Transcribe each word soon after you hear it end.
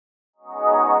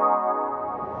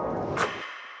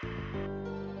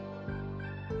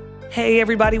Hey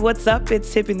everybody, what's up?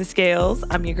 It's Tipping the Scales.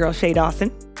 I'm your girl, Shay Dawson.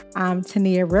 I'm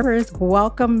Tyneeha Rivers.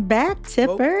 Welcome back,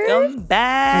 Tipper. Welcome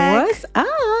back. What's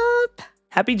up?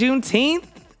 Happy Juneteenth.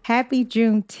 Happy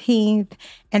Juneteenth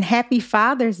and happy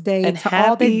Father's Day And to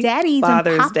all the daddies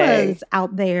Father's and papas Day.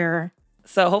 out there.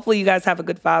 So hopefully you guys have a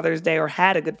good Father's Day or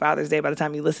had a good Father's Day by the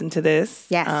time you listen to this.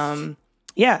 Yes.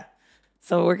 Yeah.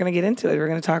 So we're going to get into it. We're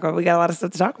going to talk about, we got a lot of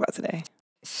stuff to talk about today.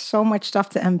 So much stuff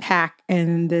to unpack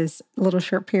in this little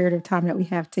short period of time that we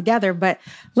have together. But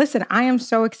listen, I am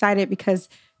so excited because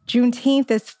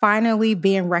Juneteenth is finally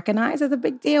being recognized as a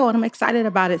big deal, and I'm excited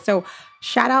about it. So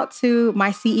shout out to my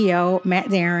CEO, Matt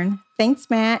Darren. Thanks,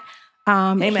 Matt.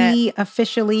 Hey, Matt. He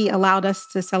officially allowed us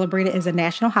to celebrate it as a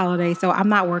national holiday. So I'm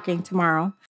not working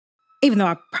tomorrow, even though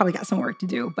I probably got some work to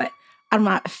do, but I'm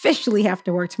not officially have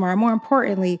to work tomorrow. More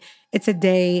importantly, it's a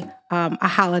day, a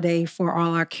holiday for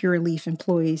all our Cure Leaf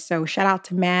employees. So shout out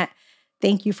to Matt.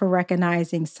 Thank you for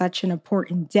recognizing such an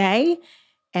important day.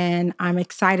 And I'm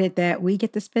excited that we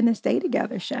get to spend this day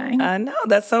together, Shay. I know,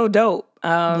 that's so dope.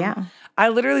 Yeah. I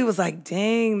literally was like,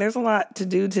 dang, there's a lot to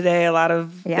do today, a lot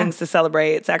of things to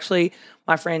celebrate. It's actually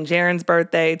my friend Jaren's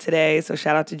birthday today, so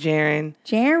shout out to Jaren.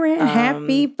 Jaren,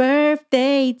 happy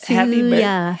birthday to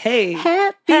ya. Hey,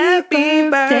 happy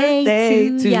birthday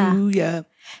to ya.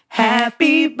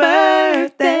 Happy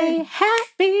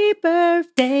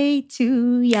birthday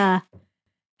to ya.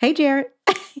 Hey, Jared.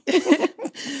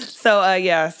 So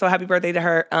happy birthday to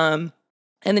her. And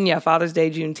then Father's Day,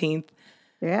 Juneteenth.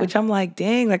 Yeah. Which I'm like,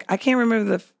 dang, like I can't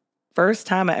remember the first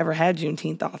time I ever had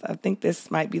Juneteenth off. I think this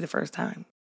might be the first time.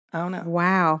 I don't know.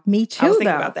 Wow. Me too, I was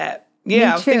thinking about that.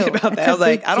 Yeah, I was thinking about that. I was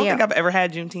like, I don't think I've ever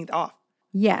had Juneteenth off.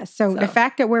 Yeah. So the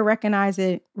fact that we're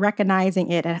recognizing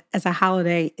it as a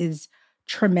holiday is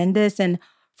tremendous. And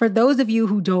for those of you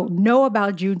who don't know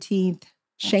about Juneteenth,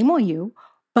 shame on you,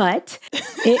 but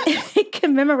it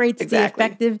commemorates the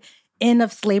effective end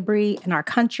of slavery in our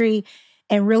country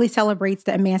and really celebrates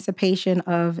the emancipation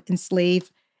of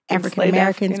enslaved African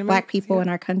Americans, Black people in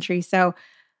our country. So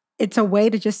it's a way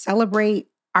to just celebrate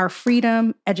our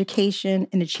freedom, education,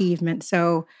 and achievement.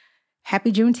 So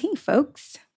happy Juneteenth,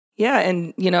 folks. Yeah.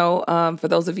 And, for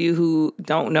those of you who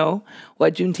don't know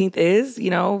what Juneteenth is,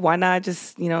 why not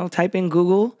just, type in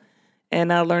Google and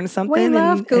learn something. We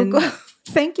love Google.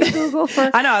 Thank you, Google,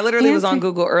 for I know. I literally was on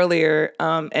Google earlier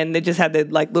and they just had the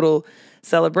little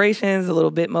celebrations, the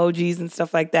little Bitmojis and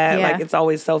stuff like that. Yeah. Like it's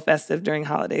always so festive during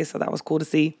holidays. So that was cool to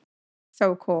see.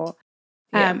 So cool.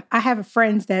 Yeah. I have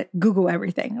friends that Google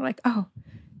everything. They're like, oh,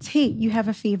 T, you have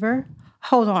a fever?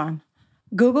 Hold on.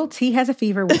 Google, T has a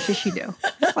fever. What should she do?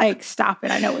 It's like, stop it.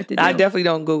 I know what to do. I definitely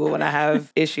don't Google when I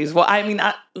have issues. Well, I mean,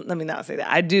 let me not say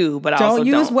that. I do, but I also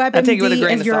use don't. I take it with a WebMD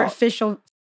grain as of your salt. official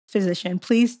physician.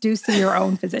 Please do see your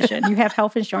own physician. You have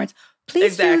health insurance.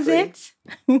 Please use it.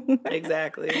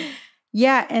 Exactly.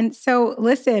 Yeah. And so,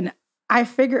 listen, I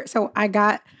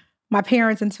got my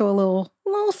parents into a little,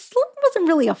 it wasn't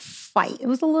really a fight. It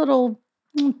was a little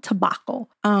tobacco.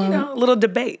 A little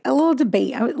debate. A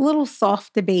little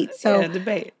soft debate. So,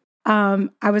 debate. I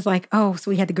was like, oh,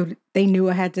 so we had to go. They knew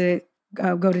I had to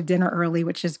go to dinner early,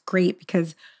 which is great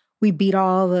because we beat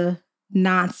all the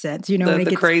nonsense,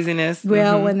 the craziness.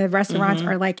 Well, when the restaurants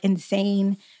are like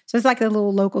insane. So it's like a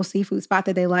little local seafood spot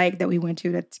that they like that we went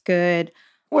to. That's good.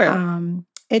 Where?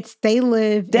 They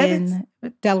live Devon's? in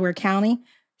Delaware County.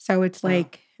 So it's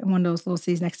like one of those little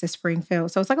cities next to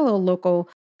Springfield. So it's like a little local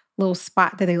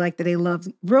spot that they like, that they love.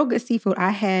 Real good seafood. I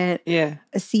had a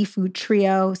seafood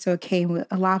trio. So it came with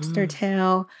a lobster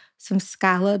tail, some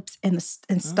scallops, and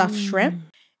stuffed shrimp.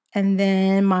 And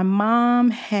then my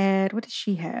mom had, what did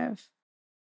she have?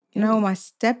 My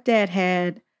stepdad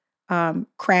had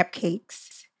crab cakes.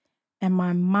 And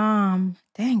my mom,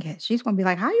 dang it, she's going to be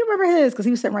like, how you remember his? Because he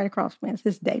was sitting right across from me. It's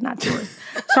his day, not yours.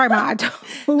 Sorry, Mom.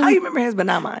 How you remember his, but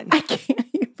not mine? I can't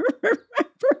even remember.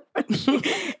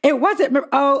 It wasn't,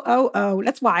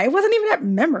 that's why. It wasn't even that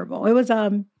memorable. It was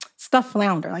stuffed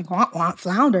flounder, like, want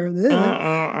flounder.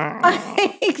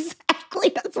 Exactly.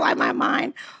 That's why my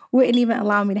mind wouldn't even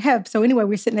allow me to have. So anyway,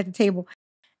 we're sitting at the table.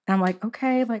 And I'm like,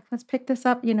 okay, let's pick this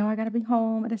up. I got to be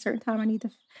home at a certain time. You do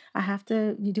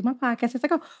my podcast. It's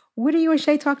like, oh, what are you and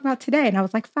Shay talking about today? And I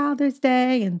was like, Father's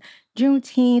Day and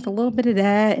Juneteenth, a little bit of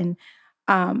that. And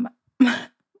my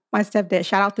stepdad,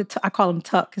 shout out to, I call him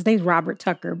Tuck because name's Robert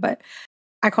Tucker, but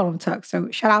I call him Tuck. So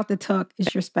shout out to Tuck.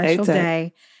 It's your special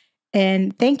day.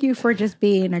 And thank you for just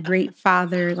being a great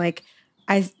father. Like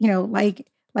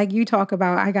you talk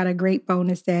about, I got a great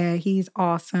bonus dad. He's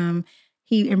awesome.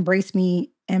 He embraced me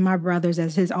and my brothers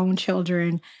as his own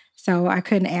children. So I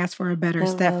couldn't ask for a better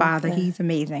stepfather. He's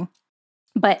amazing.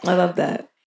 But I love that.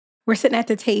 we're sitting at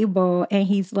the table and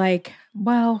he's like,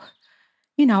 well,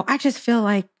 you know, I just feel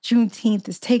like Juneteenth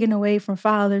is taken away from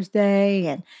Father's Day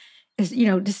and is, you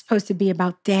know, this is supposed to be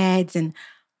about dads. And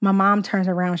my mom turns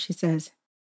around, she says,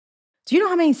 do you know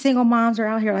how many single moms are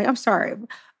out here? Like, I'm sorry.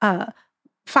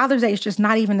 Father's Day is just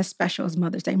not even as special as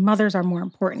Mother's Day. Mothers are more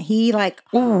important. He like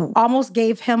almost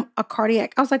gave him a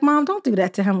cardiac. I was like, Mom, don't do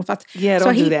that to him. Don't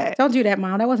do that. Don't do that,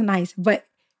 Mom. That wasn't nice. But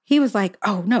he was like,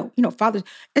 oh no, you know, fathers,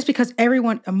 it's because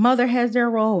a mother has their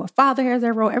role, a father has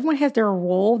their role. Everyone has their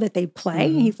role that they play.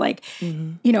 And he's like,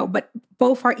 you know, but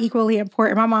both are equally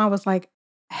important. My mom was like,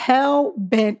 hell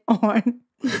bent on,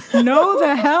 no,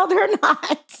 the hell they're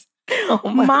not. Oh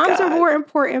my Moms God. are more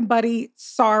important, buddy.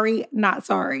 Sorry, not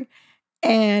sorry.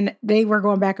 And they were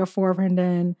going back and forth. And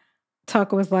then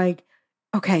Tuck was like,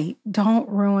 okay, don't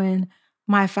ruin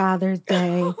my Father's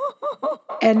Day.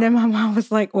 And then my mom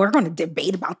was like, we're going to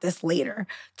debate about this later,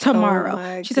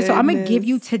 tomorrow. She said, so I'm going to give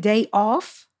you today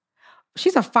off.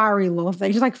 She's a fiery little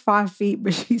thing. She's like 5 feet,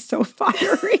 but she's so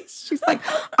fiery. She's like,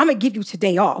 I'm going to give you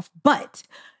today off. But,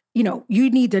 you know, you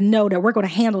need to know that we're going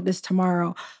to handle this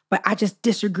tomorrow. But I just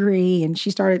disagree. And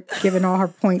she started giving all her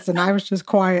points. And I was just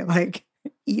quiet, like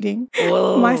eating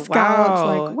my scallops.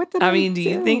 Like, what did I mean, do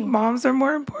you think moms are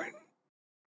more important?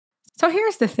 So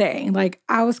here's the thing. Like,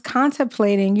 I was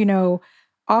contemplating, you know,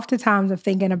 oftentimes I'm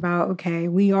thinking about, okay,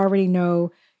 we already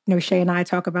know, you know, Shea and I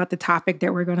talk about the topic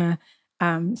that we're going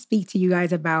to speak to you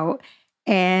guys about.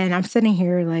 And I'm sitting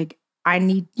here like, I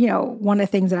need, you know, one of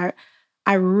the things that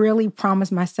I really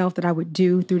promised myself that I would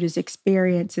do through this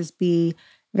experience is be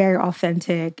very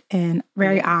authentic and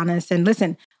very honest. And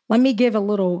listen, let me give a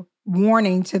little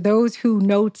warning to those who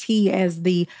know T as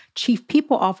the Chief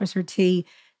People Officer T.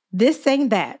 This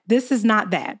ain't that. This is not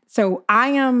that. So I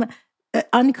am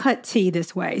uncut T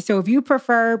this way. So if you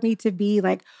prefer me to be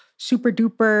like super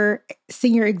duper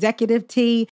senior executive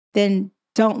T, then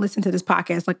don't listen to this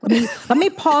podcast. Like let me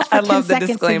pause for 10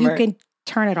 seconds so you can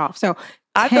turn it off. So 10,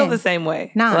 I feel the same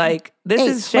way. 9, like this 8.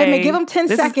 is Shea. Wait a minute, give them 10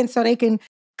 seconds so they can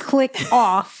click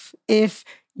off if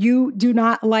you do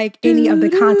not like any of the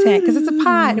content, because it's a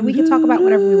pod and we can talk about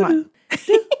whatever we want.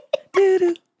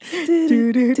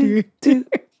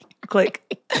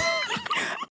 Click.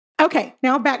 Okay,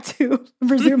 now back to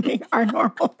resuming our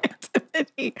normal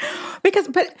activity.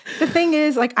 But the thing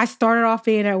is, like, I started off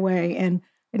being that way, and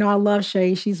you know, I love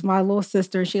Shea. She's my little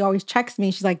sister. She always checks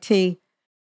me. She's like, T,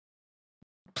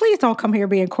 please don't come here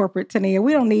being corporate, Tyneeha.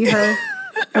 We don't need her,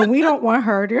 and we don't want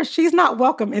her. She's not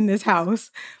welcome in this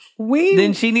house.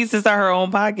 Then she needs to start her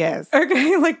own podcast.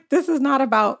 Okay, like this is not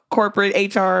about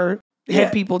corporate HR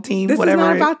head people team, this whatever is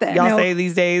not about that. y'all say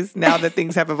these days. Now that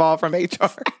things have evolved from HR,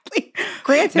 exactly.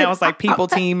 Granted, now it's like people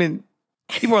team, and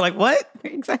people are like, "What?"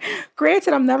 Exactly.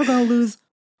 Granted, I'm never going to lose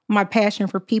my passion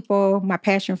for people, my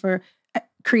passion for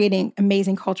creating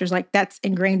amazing cultures. Like that's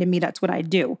ingrained in me. That's what I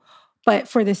do. But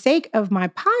for the sake of my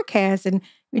podcast, and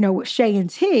you know, with Shea and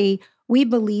T, we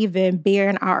believe in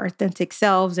being our authentic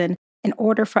selves, and in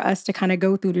order for us to kind of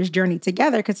go through this journey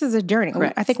together, because this is a journey.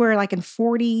 Correct. I think we're like in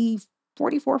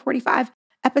 44, 45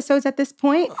 episodes at this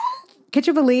point. Could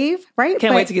you believe? Right?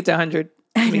 Can't wait to get to 100.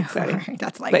 I know, exciting. Right?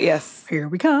 That's like, but yes, here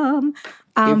we come.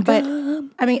 But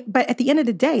I mean, but at the end of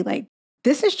the day, like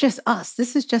this is just us.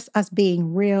 This is just us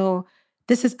being real.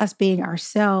 This is us being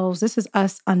ourselves. This is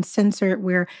us uncensored.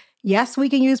 Where yes, we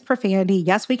can use profanity.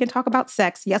 Yes, we can talk about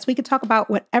sex. Yes, we can talk about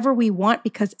whatever we want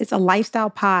because it's a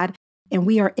lifestyle pod. And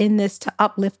we are in this to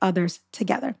uplift others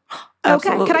together. Okay.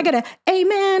 Absolutely. Can I get an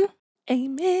amen?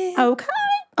 Amen. Okay.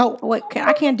 Oh, wait.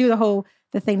 I can't do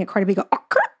the thing that Cardi B go, oh,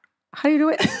 crap. How do you do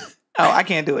it? Oh, I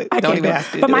can't do it. Don't even ask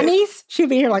me to do it. But my niece, she'd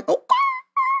be here like, oh.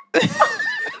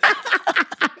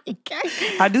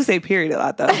 Okay. I do say period a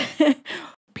lot, though. Period.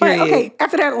 But, okay,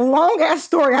 after that long-ass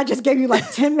story, I just gave you like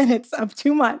 10 minutes of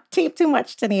too much,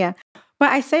 Tyneeha. But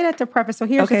I say that to preface. So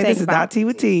here's the thing. Okay, this is not tea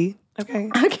with tea. Okay.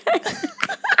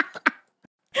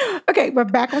 Okay, we're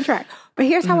back on track. But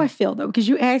here's how I feel, though, because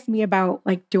you asked me about,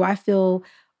 like, do I feel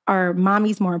are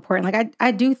mommies more important? Like,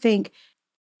 I do think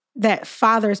that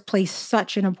fathers play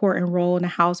such an important role in the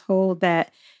household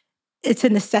that it's a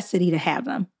necessity to have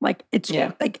them. Like, it's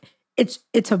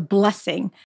a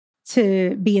blessing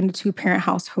to be in a two-parent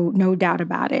household, no doubt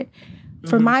about it.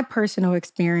 From my personal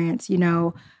experience, you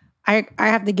know, I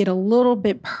have to get a little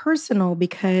bit personal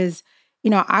because, you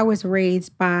know, I was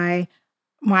raised by...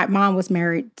 My mom was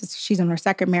married. She's in her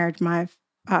second marriage. My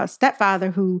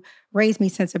stepfather, who raised me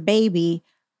since a baby,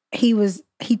 he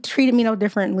treated me no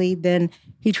differently than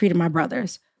he treated my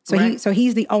brothers. So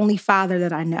he's the only father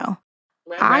that I know.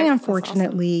 Right. I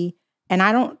unfortunately, and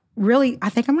I don't really, I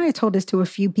think I might have told this to a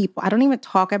few people. I don't even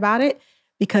talk about it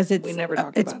because We it's never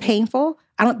talked it's about it. painful.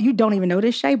 You don't even know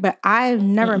this, Shay, but I've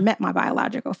never met my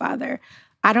biological father.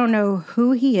 I don't know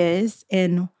who he is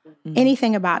and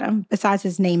anything about him besides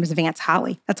his name is Vance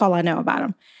Holly. That's all I know about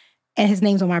him. And his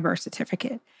name's on my birth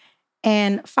certificate.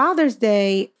 And Father's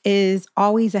Day is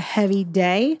always a heavy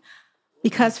day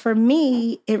because for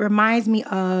me, it reminds me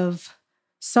of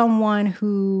someone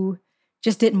who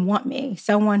just didn't want me,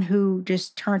 someone who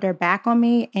just turned their back on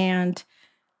me and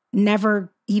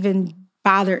never even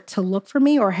bothered to look for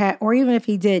me or even if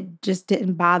he did, just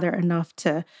didn't bother enough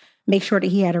to make sure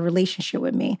that he had a relationship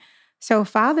with me. So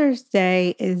Father's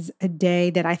Day is a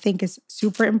day that I think is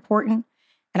super important.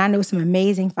 And I know some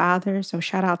amazing fathers. So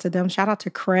shout out to them. Shout out to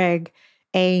Craig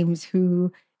Ames,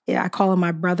 who I call him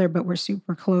my brother, but we're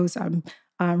super close. I'm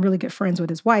really good friends with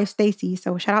his wife, Stacy.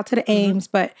 So shout out to the Ames.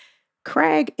 But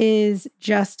Craig is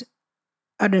just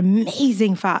an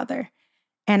amazing father.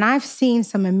 And I've seen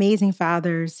some amazing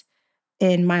fathers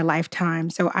in my lifetime.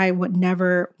 So I would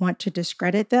never want to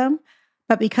discredit them.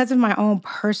 But because of my own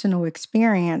personal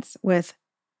experience with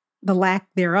the lack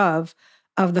thereof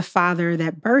of the father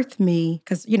that birthed me,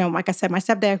 because, like I said, my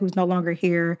stepdad, who's no longer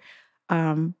here,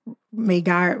 may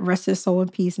God rest his soul in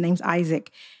peace, name's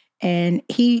Isaac. And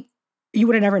you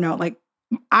would have never known. Like,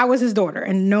 I was his daughter,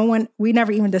 and we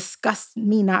never even discussed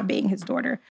me not being his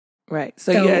daughter. Right.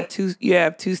 So you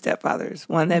have two stepfathers,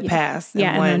 one that passed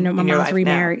and one and then my in your mom's life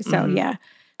remarried. now. So yeah.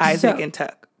 Isaac and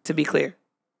Tuck, to be clear.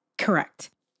 Correct.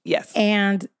 Yes.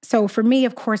 And so for me,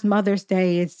 of course, Mother's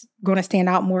Day is going to stand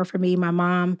out more for me. My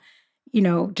mom,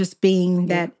 just being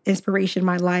that inspiration in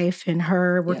my life and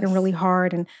her working really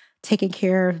hard and taking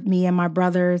care of me and my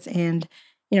brothers. And,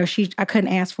 I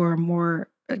couldn't ask for a more,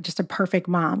 just a perfect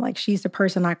mom. Like, she's the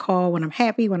person I call when I'm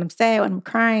happy, when I'm sad, when I'm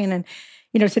crying. And,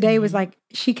 today was like,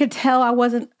 she could tell I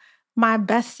wasn't my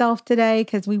best self today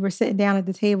because we were sitting down at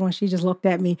the table and she just looked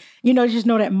at me. Just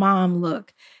know that mom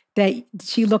look, that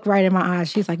she looked right in my eyes.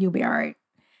 She's like, you'll be all right.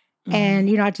 And,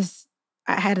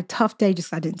 I had a tough day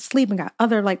just 'cause I didn't sleep and got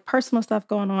other personal stuff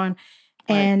going on.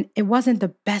 And it wasn't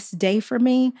the best day for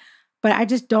me, but I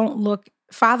just don't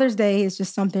Father's Day is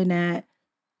just something that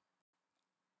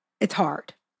it's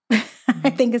hard. I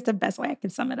think it's the best way I can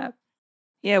sum it up.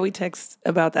 Yeah, we text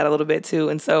about that a little bit too.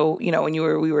 And so, when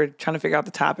we were trying to figure out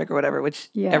the topic or whatever, which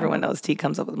everyone knows T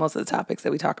comes up with most of the topics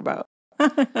that we talk about.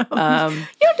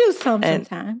 You do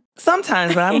sometimes.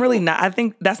 Sometimes, but I'm really not. I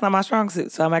think that's not my strong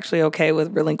suit. So I'm actually okay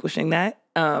with relinquishing that.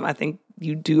 I think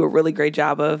you do a really great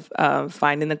job of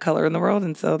finding the color in the world.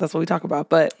 And so that's what we talk about.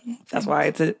 But that's why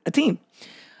it's a team.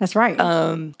 That's right.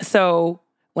 So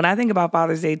when I think about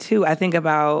Father's Day too, I think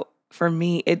about, for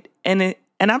me, and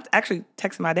I'm actually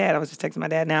texting my dad. I was just texting my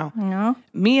dad now. No.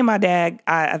 Me and my dad,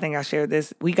 I think I shared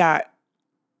this. We got,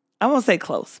 I won't say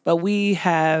close, but we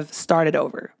have started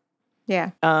over.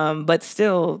 Yeah. But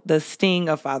still, the sting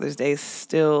of Father's Day is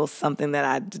still something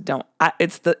that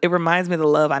it reminds me of the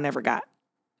love I never got.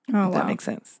 Oh, if that makes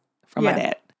sense, from my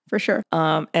dad. For sure.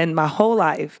 And my whole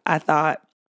life, I thought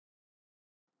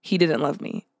he didn't love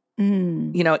me.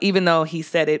 Even though he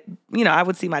said it, I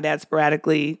would see my dad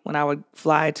sporadically when I would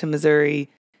fly to Missouri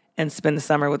and spend the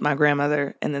summer with my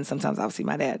grandmother. And then sometimes I would see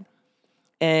my dad.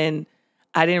 And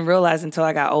I didn't realize until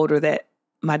I got older that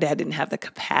my dad didn't have the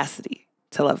capacity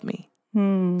to love me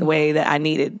the way that I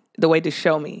needed, the way to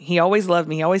show me. He always loved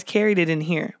me. He always carried it in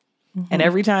here. And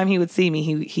every time he would see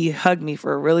me, he hugged me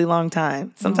for a really long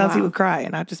time. Sometimes he would cry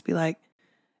and I'd just be like,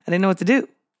 I didn't know what to do.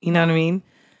 You know what I mean?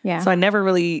 Yeah. So I never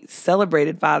really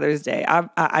celebrated Father's Day.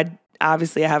 I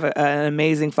obviously have an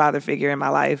amazing father figure in my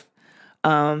life.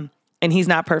 And he's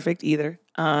not perfect either.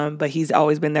 But he's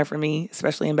always been there for me,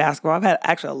 especially in basketball. I've had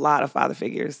actually a lot of father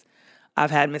figures. I've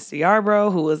had Mr.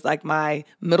 Yarbrough, who was like my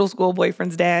middle school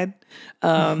boyfriend's dad,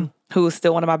 who is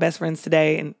still one of my best friends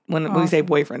today. And when we say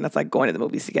boyfriend, that's like going to the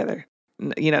movies together.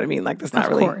 You know what I mean? Like, that's not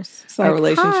really a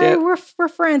relationship. Hi, we're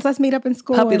friends. Let's meet up in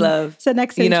school. Puppy love. Sit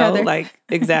next to each other. Like,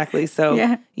 exactly. So,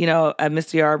 Mr.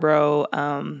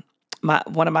 Yarbrough,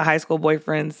 one of my high school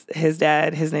boyfriends, his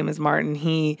dad, his name is Martin.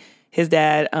 His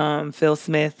dad, Phil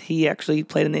Smith, he actually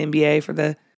played in the NBA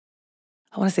for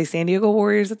I want to say San Diego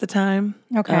Warriors at the time.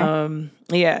 Okay.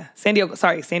 San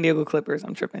Diego Clippers.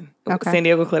 I'm tripping. Okay. San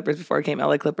Diego Clippers before it became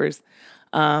LA Clippers.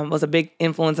 Was a big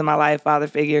influence in my life, father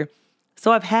figure.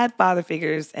 So I've had father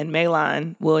figures, and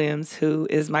Maylon Williams, who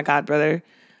is my godbrother,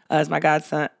 as my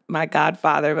godson, my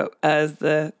godfather, but as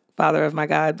the father of my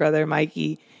godbrother,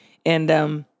 Mikey.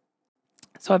 And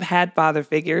so I've had father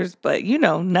figures, but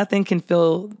nothing can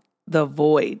fill the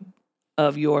void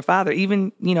of your father.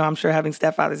 Even, I'm sure having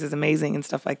stepfathers is amazing and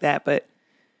stuff like that, but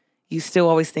you still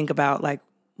always think about like,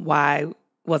 why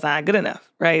was I good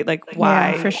enough, right? Like,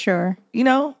 why? Yeah, for sure. You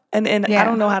know? And I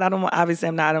don't know how, obviously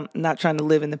I'm not trying to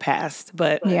live in the past,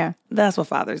 but that's what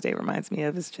Father's Day reminds me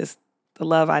of. It's just the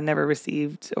love I never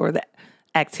received, or the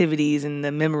activities and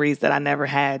the memories that I never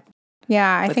had.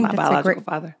 Yeah, I think my that's biological a great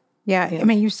father. Yeah, I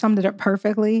mean, you summed it up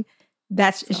perfectly.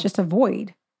 It's just a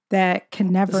void that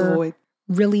can never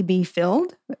really be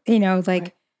filled. You know,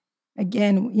 like,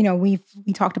 again, you know, we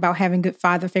talked about having good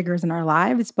father figures in our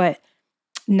lives, but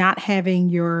not having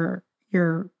the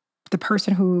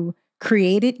person who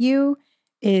created you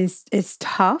is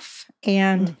tough.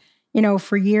 And, you know,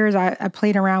 for years I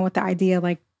played around with the idea,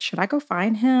 like, should I go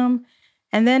find him?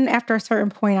 And then after a certain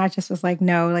point, I just was like,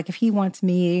 no, like, if he wants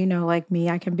me, you know, like me,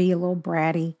 I can be a little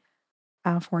bratty.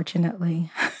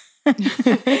 Unfortunately,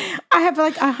 I have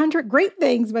like 100 great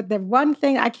things, but the one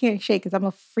thing I can't shake is I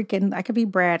could be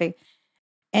bratty.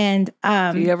 And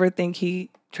do you ever think he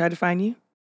tried to find you?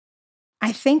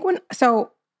 I think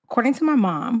according to my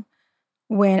mom,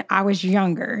 when I was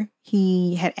younger,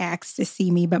 he had asked to see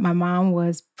me, but my mom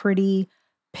was pretty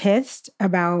pissed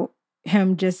about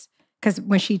him, just because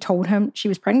when she told him she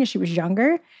was pregnant, she was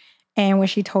younger. And when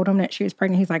she told him that she was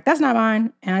pregnant, he's like, that's not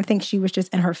mine. And I think she was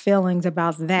just in her feelings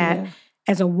about that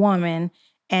as a woman,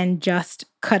 and just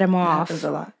cut him off. That happens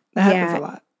a lot. That happens a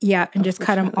lot. Yeah, and just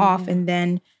cut him off. And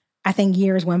then I think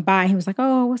years went by. He was like,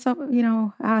 oh, what's up? You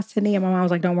know, I asked Tyneeha. And my mom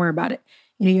was like, don't worry about it.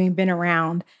 You know, you ain't been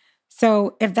around.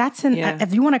 So if that's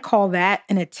if you want to call that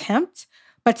an attempt,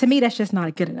 but to me, that's just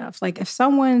not good enough. Like, if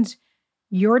someone's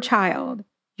your child,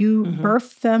 you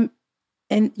birthed them,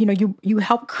 and, you know, you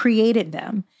helped created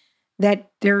them,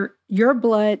 that your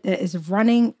blood that is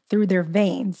running through their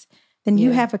veins, then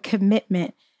you have a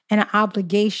commitment and an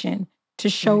obligation to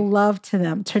show love to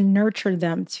them, to nurture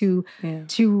them, to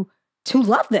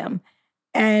love them.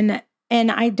 And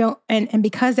I don't, and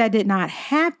because that did not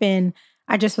happen,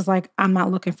 I just was like, I'm not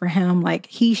looking for him. Like,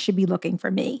 he should be looking for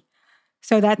me.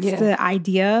 So that's the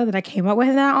idea that I came up with.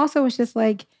 And I also was just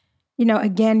like, you know,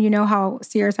 again, you know how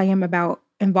serious I am about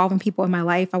involving people in my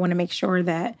life. I want to make sure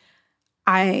that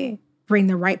I bring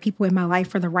the right people in my life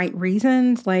for the right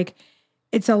reasons. Like,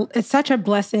 it's such a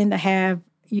blessing to have,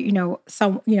 you know,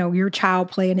 your child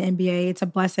play in the NBA. It's a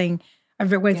blessing.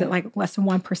 I've read that like less than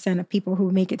 1% of people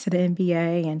who make it to the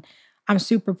NBA. And I'm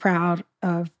super proud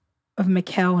of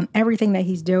Mikal and everything that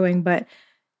he's doing. But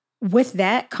with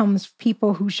that comes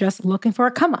people who's just looking for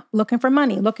a come up, looking for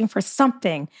money, looking for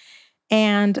something.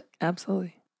 And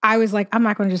absolutely, I was like, I'm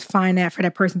not going to just find that for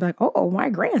that person. Be like, oh, my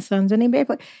grandson's an NBA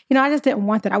player. You know, I just didn't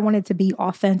want that. I wanted to be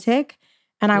authentic,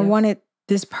 and I wanted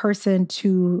this person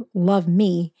to love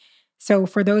me. So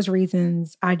for those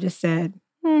reasons, I just said,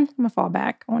 I'm going to fall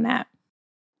back on that.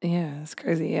 Yeah, it's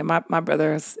crazy. Yeah, my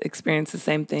brother has experienced the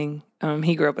same thing.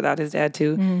 He grew up without his dad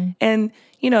too. And,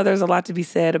 you know, there's a lot to be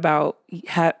said about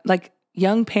like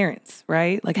young parents,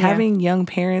 right? Like having young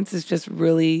parents is just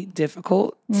really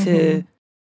difficult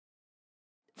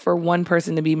for one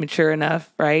person to be mature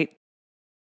enough, right?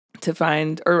 To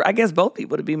find, or I guess both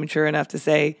people to be mature enough to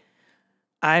say,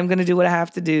 I'm going to do what I have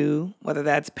to do, whether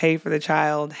that's pay for the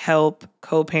child, help,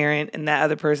 co-parent, and that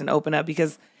other person open up.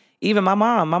 Because even my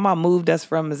mom moved us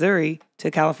from Missouri to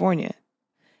California.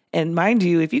 And mind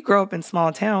you, if you grow up in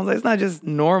small towns, it's not just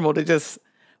normal to just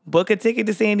book a ticket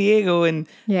to San Diego and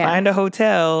find a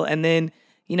hotel and then,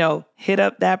 you know, hit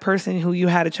up that person who you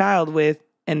had a child with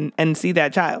and see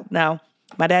that child. Now,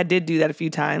 my dad did do that a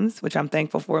few times, which I'm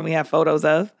thankful for, and we have photos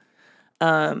of.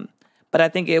 But I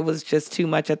think it was just too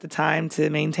much at the time to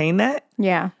maintain that.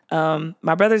 Yeah.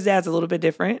 My brother's dad's a little bit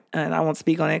different, and I won't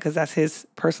speak on it because that's his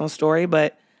personal story.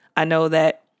 But I know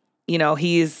that, you know,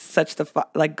 he is such the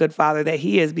good father that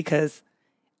he is because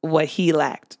what he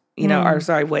lacked, you know,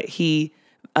 what he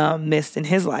missed in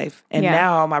his life. And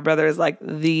now my brother is like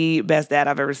the best dad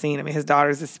I've ever seen. I mean, his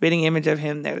daughter's a spitting image of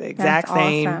him. They're the exact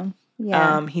same. Awesome.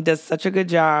 Yeah. He does such a good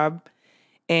job.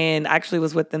 And I actually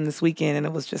was with them this weekend, and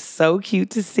it was just so cute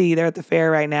to see. They're at the fair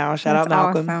right now. Shout out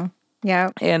Malcolm. Awesome. Yeah.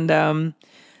 And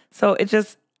so it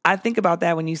just, I think about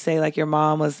that when you say like your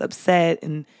mom was upset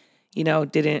and, you know,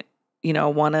 didn't, you know,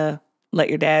 want to let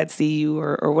your dad see you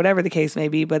or whatever the case may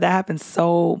be. But that happens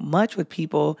so much with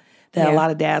people that a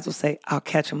lot of dads will say, I'll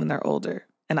catch them when they're older.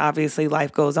 And obviously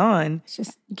life goes on. It's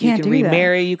just, you can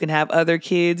remarry, you can have other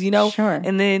kids, you know. Sure.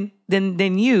 And then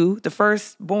you, the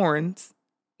firstborns,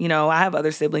 you know, I have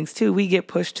other siblings too. We get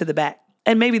pushed to the back.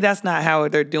 And maybe that's not how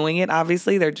they're doing it.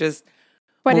 Obviously, they're just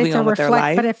moving on with their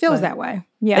life. But it feels that way.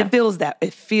 Yeah.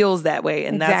 It feels that way.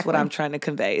 And that's what I'm trying to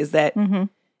convey is that,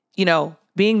 you know,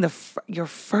 being your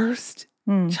first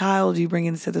child you bring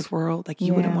into this world, like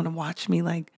you wouldn't want to watch me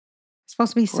like. It's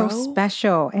supposed to be so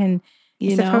special. And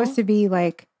it's supposed to be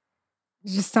like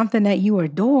just something that you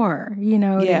adore,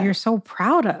 that you're so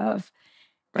proud of.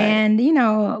 Right. And,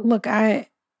 look, I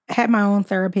had my own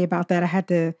therapy about that. I had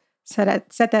to set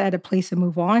that at a place and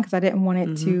move on because I didn't want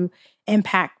it to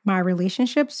impact my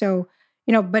relationship. So,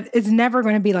 but it's never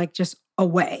going to be like just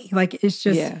away. Like it's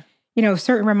just,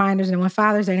 certain reminders. And when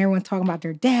Father's Day and everyone's talking about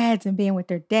their dads and being with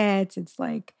their dads, it's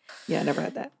like. Yeah, I never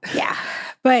had that. Yeah.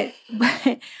 But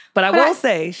I will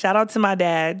say, shout out to my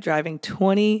dad driving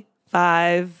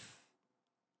 25.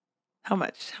 How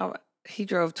much? He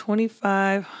drove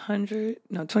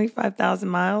 25,000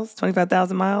 miles,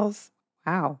 25,000 miles.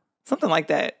 Wow. Something like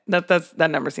that.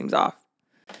 That number seems off.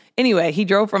 Anyway, he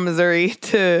drove from Missouri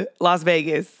to Las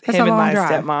Vegas, That's him and my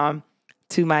stepmom,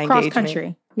 to my engagement. Cross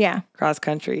country. Yeah. Cross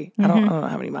country. I don't know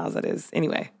how many miles that is.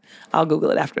 Anyway, I'll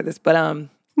Google it after this. But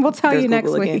we'll tell you next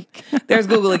Google week. There's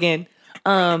Google again.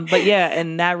 But yeah,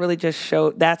 and that really just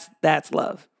showed that's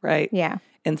love, right? Yeah.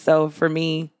 And so for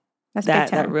me,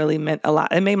 that really meant a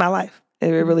lot. It made my life. It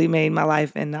really made my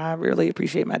life, and I really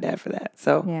appreciate my dad for that.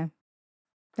 So yeah,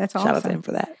 that's awesome. Shout out to him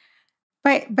for that.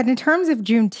 But in terms of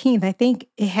Juneteenth, I think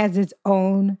it has its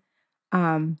own,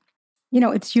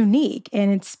 it's unique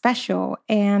and it's special,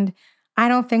 and I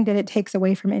don't think that it takes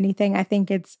away from anything. I think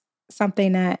it's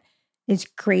something that is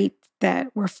great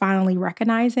that we're finally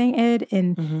recognizing it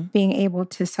and being able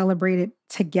to celebrate it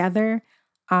together.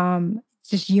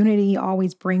 Just unity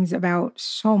always brings about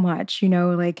so much,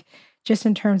 like just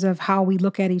in terms of how we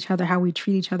look at each other, how we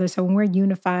treat each other. So when we're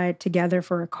unified together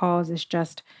for a cause, is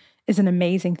an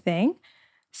amazing thing.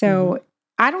 So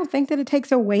I don't think that it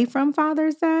takes away from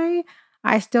Father's Day.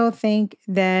 I still think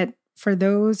that for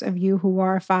those of you who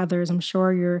are fathers, I'm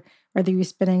sure whether you're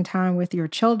spending time with your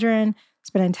children,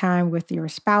 spending time with your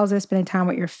spouses, spending time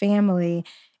with your family,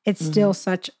 it's still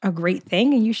such a great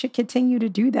thing. And you should continue to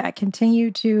do that.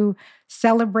 Continue to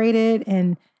celebrate it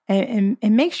and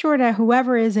make sure that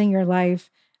whoever is in your life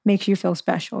makes you feel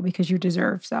special because you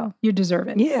deserve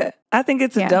it. Yeah. I think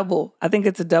it's a double. I think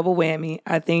it's a double whammy.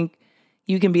 I think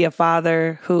you can be a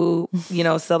father who,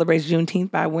 celebrates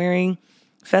Juneteenth by wearing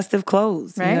festive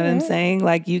clothes. You know what I'm saying?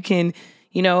 Like you can,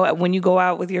 when you go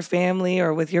out with your family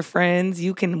or with your friends,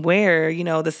 you can wear,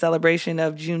 the celebration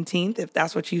of Juneteenth if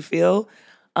that's what you feel.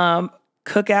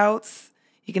 Cookouts,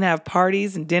 you can have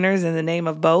parties and dinners in the name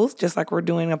of both, just like we're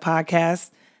doing a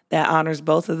podcast that honors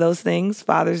both of those things.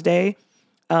 Father's Day,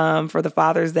 for the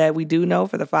fathers that we do know,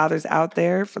 for the fathers out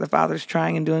there, for the fathers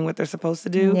trying and doing what they're supposed to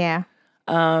do. Yeah.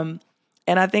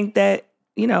 And I think that,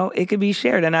 it could be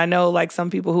shared. And I know like some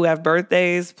people who have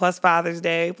birthdays plus Father's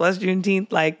Day plus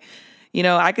Juneteenth, like,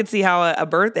 I could see how a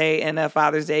birthday and a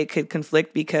Father's Day could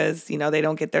conflict because, they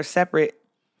don't get their separate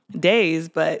days.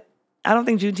 But I don't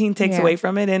think Juneteenth takes away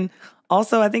from it. And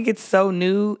also, I think it's so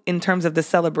new in terms of the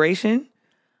celebration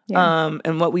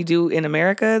and what we do in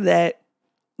America that,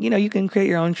 you can create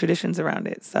your own traditions around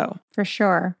it. So for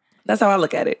sure. That's how I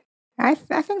look at it. I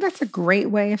think that's a great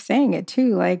way of saying it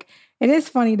too. Like, it is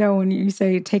funny though when you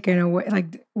say taken away,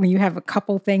 like when you have a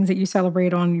couple things that you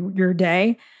celebrate on your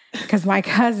day, because my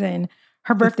cousin,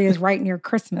 her birthday is right near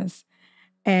Christmas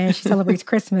and she celebrates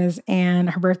Christmas and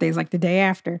her birthday is like the day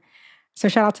after. So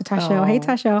shout out to Tashel. Hey,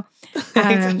 Tashel.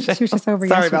 She was just over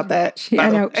Sorry yesterday. about that. I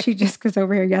know. She just was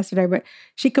over here yesterday, but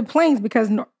she complains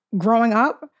because growing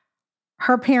up,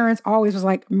 her parents always was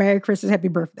like, Merry Christmas, Happy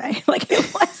Birthday. Like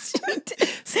it was.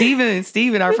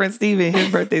 Steven, our friend Steven, his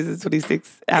birthday is the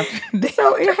 26th after.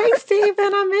 So, hey, Steven,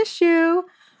 I miss you.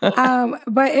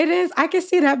 But it is, I can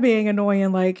see that being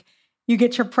annoying. Like, you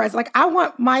get your present. Like, I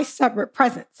want my separate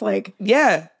presents. Like,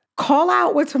 call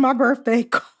out what's for my birthday,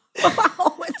 call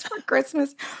out what's for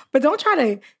Christmas, but don't try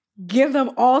to give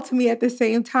them all to me at the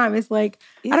same time. It's like,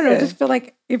 I don't know, just feel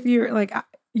like if you're like,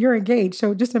 you're engaged.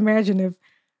 So just imagine if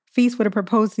Feast would have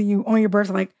proposed to you on your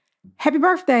birthday, like, Happy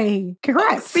birthday.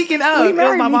 Congrats. Speaking of, it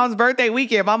was my mom's birthday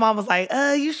weekend. My mom was like,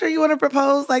 you sure you want to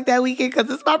propose like that weekend? Because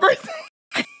it's my birthday.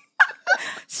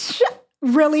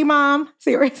 Really, Mom?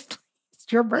 Seriously?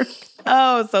 It's your birthday.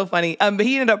 Oh, it's so funny. But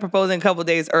he ended up proposing a couple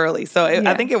days early. So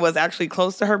I think it was actually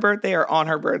close to her birthday or on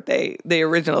her birthday, the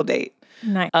original date.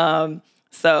 Nice. But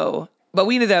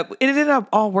it ended up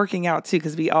all working out too,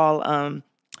 because we all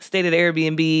stayed at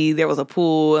Airbnb. There was a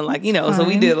pool and like, so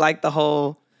we did like the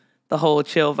whole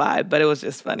chill vibe, but it was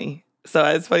just funny. So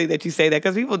it's funny that you say that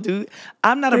because people do.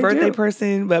 I'm not a birthday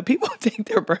person, but people take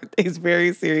their birthdays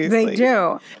very seriously. They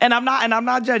do. And I'm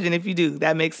not judging if you do.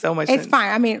 That makes so much sense. It's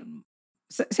fine. I mean,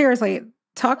 seriously,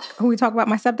 who we talk about,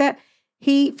 my stepdad,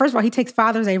 first of all, he takes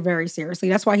Father's Day very seriously.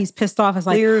 That's why he's pissed off. It's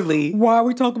like, clearly, why are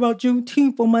we talking about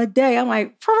Juneteenth on my day? I'm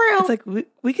like, for real? It's like,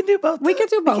 we can do both. We can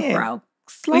do both, bro.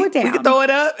 slow it down. We can throw it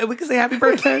up and we can say happy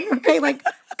birthday. Okay, like,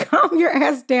 calm your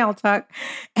ass down, Tuck.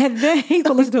 And then he's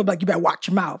going to listen to him like, you better watch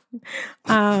your mouth.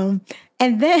 And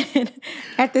then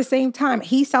at the same time,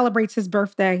 he celebrates his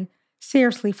birthday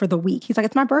seriously for the week. He's like,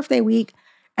 it's my birthday week.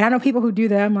 And I know people who do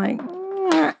that. I'm like,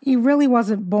 you really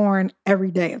wasn't born every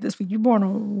day of this week. You're born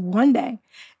on one day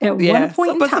at one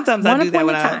point in time. But sometimes I do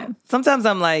that sometimes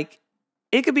I'm like,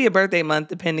 it could be a birthday month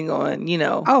depending on,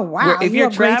 Oh, wow. If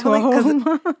you're traveling.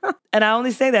 And I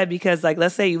only say that because, like,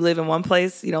 let's say you live in one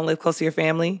place, you don't live close to your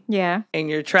family. Yeah. And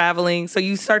you're traveling. So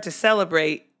you start to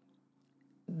celebrate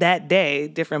that day,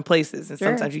 different places. And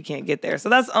sometimes you can't get there. So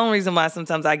that's the only reason why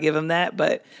sometimes I give them that.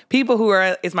 But people who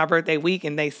it's my birthday week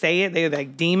and they say it, they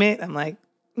like deem it. I'm like,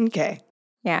 okay.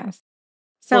 Yes.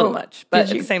 So, a little much. But at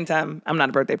the same time, I'm not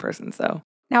a birthday person, so.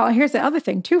 Now, here's the other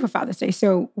thing, too, for Father's Day.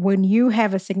 So when you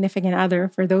have a significant other,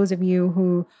 for those of you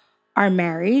who are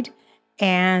married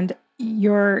and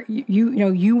you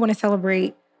want to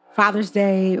celebrate Father's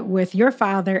Day with your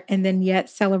father and then yet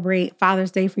celebrate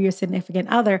Father's Day for your significant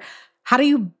other, how do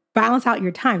you balance out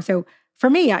your time? So for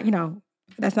me,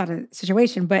 that's not a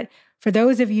situation, but for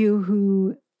those of you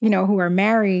who are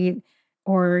married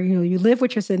or, you live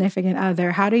with your significant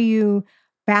other, how do you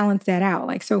balance that out?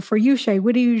 Like, so for you, Shea,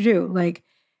 what do you do? Like,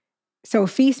 so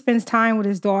Fee spends time with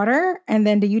his daughter, and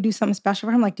then do you do something special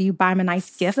for him? Like, do you buy him a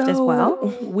nice gift as well?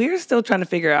 We're still trying to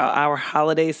figure out our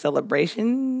holiday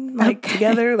celebration,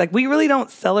 together. Like, we really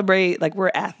don't celebrate, like, we're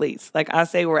athletes. Like, I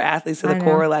say we're athletes to the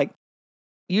core. Like,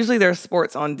 usually there's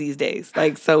sports on these days.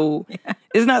 Like, so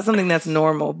it's not something that's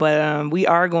normal. But we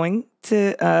are going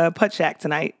to Putt Shack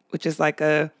tonight, which is like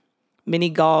a mini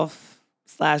golf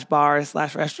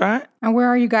 /bar/restaurant. And where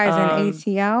are you guys in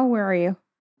ATL? Where are you?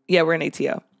 Yeah, we're in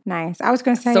ATL. Nice. I was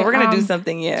going to say. So we're going to do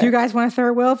something, Do you guys want a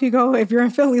third wheel? If you're in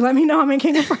Philly, let me know. I'm in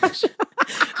King of Prussia.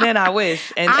 Man, I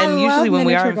wish. And usually when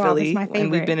we are in Philly,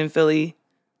 and we've been in Philly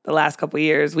the last couple of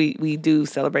years, we do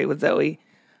celebrate with Zoe.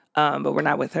 But we're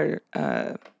not with her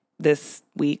this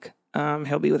week.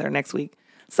 He'll be with her next week.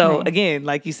 So again,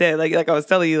 like you said, like I was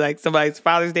telling you, like somebody's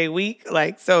Father's Day week,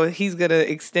 like, so he's going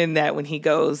to extend that when he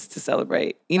goes to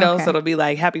celebrate, so it'll be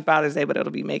like Happy Father's Day, but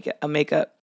it'll be a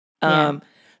makeup.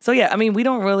 So yeah, I mean, we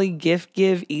don't really gift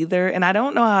give either. And I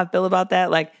don't know how I feel about that.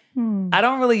 Like, I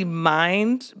don't really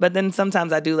mind, but then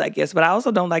sometimes I do like gifts, but I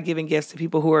also don't like giving gifts to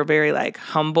people who are very like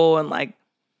humble and like,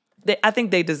 I think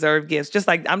they deserve gifts. Just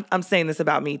like I'm saying this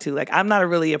about me too. Like, I'm not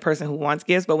really a person who wants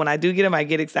gifts, but when I do get them, I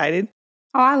get excited.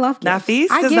 Oh, I love gifts. Nafis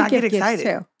does not get excited.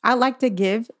 Too. I like to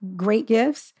give great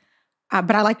gifts,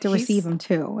 but I like to receive them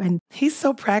too. And he's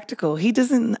so practical. He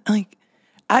doesn't like,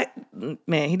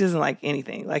 he doesn't like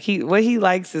anything. Like what he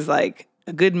likes is like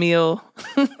a good meal,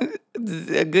 a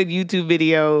good YouTube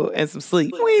video, and some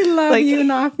sleep. We love you,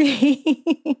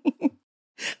 Nafi.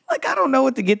 Like, I don't know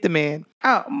what to get the man.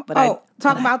 Talking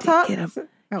about Tuck? He loves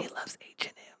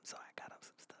H&M, so I got him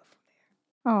some stuff from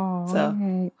there. Oh, so,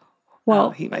 okay.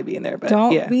 Well, he might be in there, but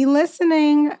don't be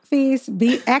listening, Feast.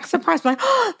 Be surprised. Like,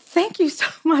 thank you so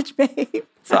much, babe.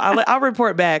 So I'll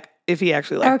report back if he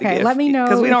actually liked the gift. Let me know.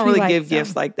 Because we don't really give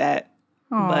gifts like that.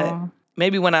 Aww. But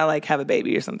maybe when I like have a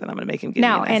baby or something, I'm going to make him give me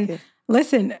a nice gift.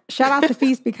 Listen, shout out to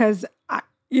Feast because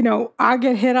I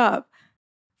get hit up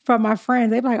from my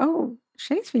friends. They be like, oh,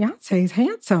 Shea's fiancé is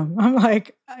handsome. I'm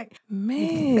like,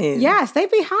 man. Yes, they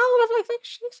be hollering. I'm like,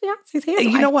 Shea's fiancé is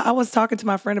handsome. You know what? I was talking to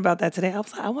my friend about that today. I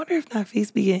was like, I wonder if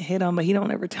Nafis be getting hit on, but he don't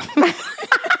ever tell me.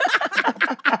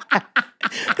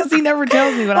 Because he never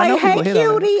tells me, but I know people hit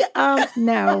on him. Hey, cutie.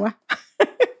 No.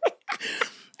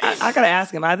 I gotta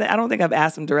ask him. I don't think I've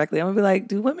asked him directly. I'm gonna be like,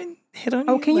 do women hit on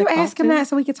you? Oh, can you ask him that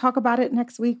so we can talk about it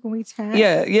next week when we chat?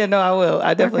 Yeah, no, I will.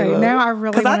 I definitely will. Now I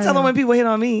really because I tell them when people hit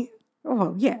on me.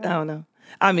 Oh, yeah. I don't know.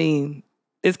 I mean,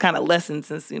 it's kind of lessened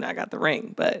since I got the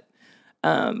ring, but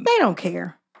they don't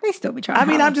care. They still be trying. I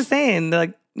mean, I'm just saying,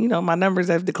 like, my numbers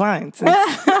have declined since.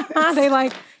 They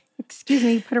like, excuse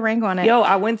me, put a ring on it. Yo,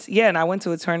 I went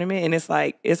to a tournament, and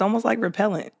it's almost like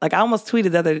repellent. Like, I almost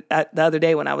tweeted the other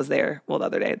day when I was there. Well,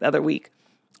 the other week,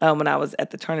 when I was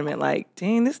at the tournament, like,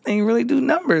 dang, this thing really do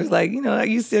numbers. Like,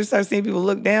 you start seeing people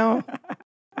look down.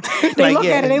 They look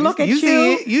at it. They look at you.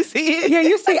 You see it. Yeah,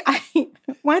 you see.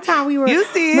 One time we were. You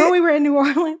see it. When we were in New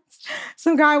Orleans,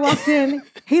 some guy walked in.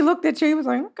 He looked at you. He was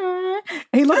like, okay.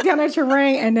 He looked down at your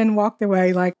ring and then walked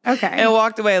away. Like, okay. And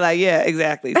walked away. Like, yeah,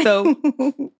 exactly. So,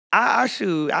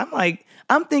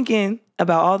 I'm thinking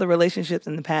about all the relationships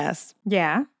in the past.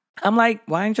 Yeah. I'm like,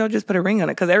 why didn't y'all just put a ring on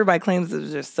it? Because everybody claims they're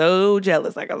just so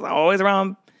jealous. Like, I was always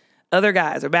around other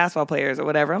guys or basketball players or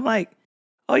whatever. I'm like,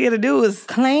 all you had to do was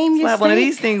claim slap one of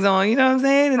these things on, you know what I'm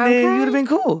saying? And then you would have been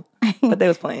cool. But they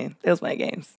was playing. They was playing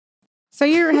games. So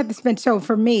you had to spend, so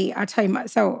for me, I'll tell you,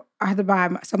 I had to buy,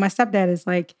 so my stepdad is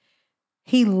like,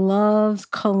 he loves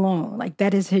cologne. Like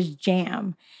that is his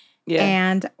jam. Yeah.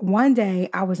 And one day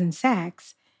I was in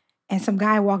Saks and some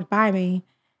guy walked by me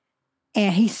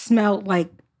and he smelled like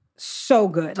so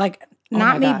good. Like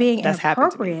not me being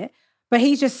inappropriate, but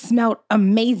he just smelled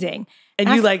amazing. And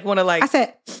you like want to like. I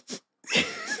said,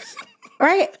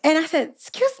 right? And I said,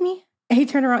 excuse me. And he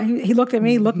turned around, he looked at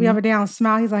me, looked me up and down,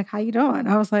 smiled. He's like, how you doing?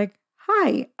 I was like,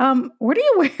 hi, what are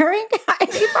you wearing? He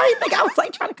probably think I was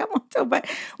like trying to come on to, but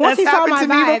once he saw my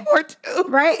vibe, too.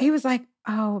 Right? He was like,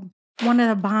 oh, one of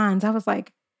the bonds. I was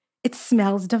like, it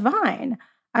smells divine.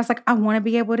 I was like, I want to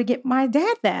be able to get my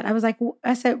dad that. I was like,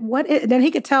 I said, what is, then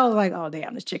he could tell like, oh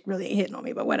damn, this chick really ain't hitting on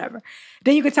me, but whatever.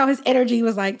 Then you could tell his energy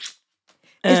was like,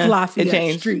 it's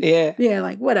Lafayette Street. Yeah. Yeah,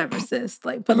 like whatever, sis.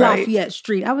 Like, but Lafayette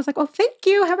Street. I was like, oh, thank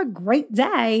you. Have a great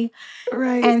day.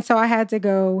 Right. And so I had to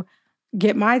go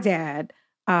get my dad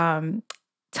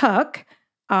Tuck,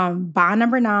 bond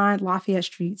number 9, Lafayette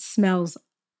Street. Smells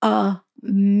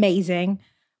amazing.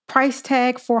 Price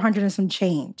tag, $400 and some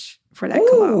change for that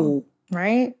cologne.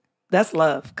 Right? That's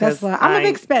love. That's love. I'm a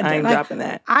big spender. I ain't like, dropping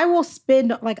that. I will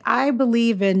spend, like, I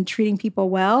believe in treating people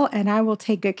well, and I will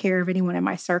take good care of anyone in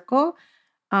my circle.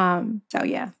 So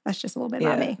yeah, that's just a little bit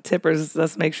about me. Tippers,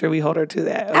 let's make sure we hold her to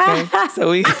that. Okay.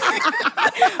 So we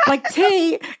like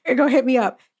T, go hit me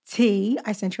up. T,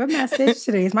 I sent you a message.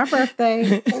 Today is my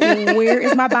birthday. Where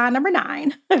is my bond number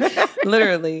 9?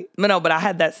 Literally. No, but I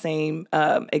had that same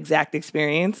exact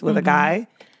experience with a guy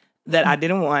that I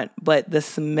didn't want, but the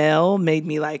smell made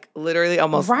me like literally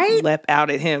almost leap out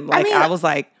at him. Like I was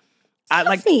like, I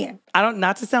don't,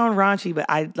 not to sound raunchy, but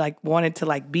I like wanted to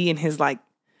like be in his like,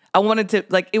 I wanted to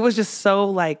like, it was just so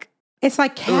like. It's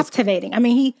like captivating. I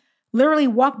mean, he literally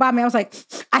walked by me. I was like,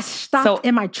 I stopped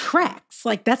in my tracks.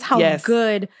 Like that's how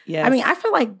good. Yes. I mean, I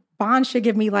feel like Bond should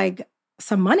give me like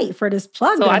some money for this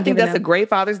plug. So I think that's a great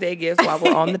Father's Day gift while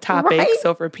we're on the topic.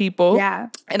 So for people. Yeah.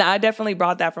 And I definitely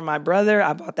brought that for my brother.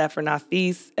 I bought that for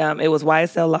Nafis. It was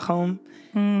YSL La Home.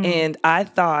 And I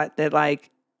thought that like,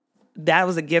 that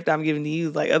was a gift I'm giving to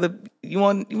you. Like you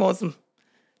want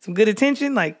some good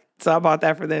attention? Like, so I bought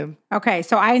that for them. Okay.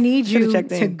 So I need you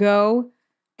to go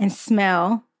and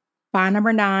smell bond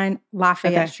number 9,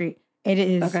 Lafayette Street. It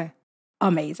is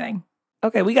amazing.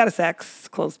 Okay, we got a Saks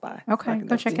close by. Okay,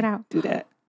 go check it out. Do that.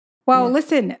 Well,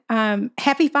 listen,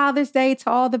 happy Father's Day to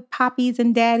all the poppies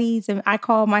and daddies. And I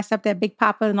call my stepdad Big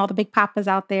Papa and all the Big Papas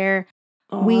out there.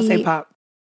 Oh, I say pop.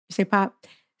 You say pop?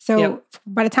 So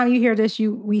by the time you hear this,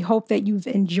 we hope that you've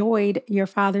enjoyed your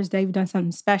Father's Day. You've done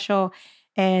something special.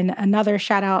 And another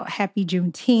shout out, happy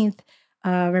Juneteenth.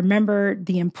 Remember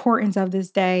the importance of this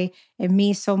day. It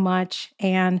means so much.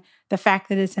 And the fact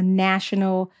that it's a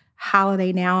national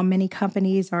holiday now, and many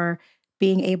companies are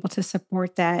being able to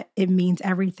support that. It means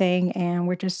everything. And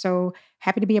we're just so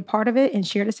happy to be a part of it and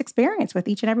share this experience with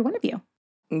each and every one of you.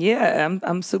 Yeah,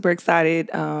 I'm super excited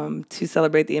to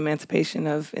celebrate the emancipation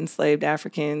of enslaved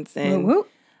Africans. And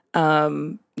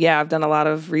I've done a lot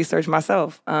of research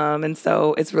myself. And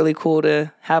so it's really cool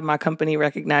to have my company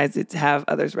recognize it, to have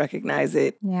others recognize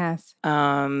it. Yes.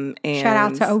 And shout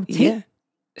out to OT. Yeah.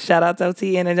 Shout out to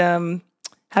OT. And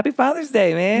happy Father's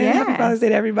Day, man. Yeah. Happy Father's Day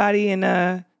to everybody.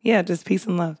 And just peace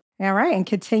and love. All right. And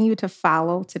continue to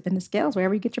follow Tipping the Scales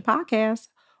wherever you get your podcasts.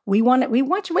 We need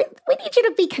you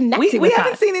to be connected with us. We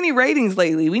haven't seen any ratings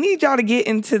lately. We need y'all to get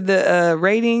into the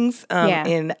ratings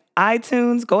in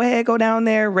iTunes. Go ahead, go down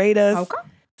there, rate us.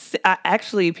 Okay.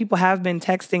 Actually, people have been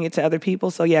texting it to other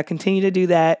people. So continue to do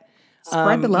that.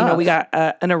 Spread the love. We got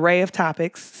an array of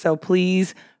topics. So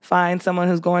please find someone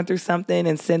who's going through something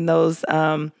and send those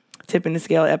Tipping the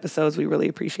Scale episodes. We really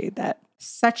appreciate that.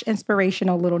 Such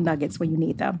inspirational little nuggets when you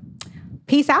need them.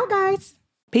 Peace out, guys.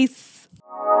 Peace.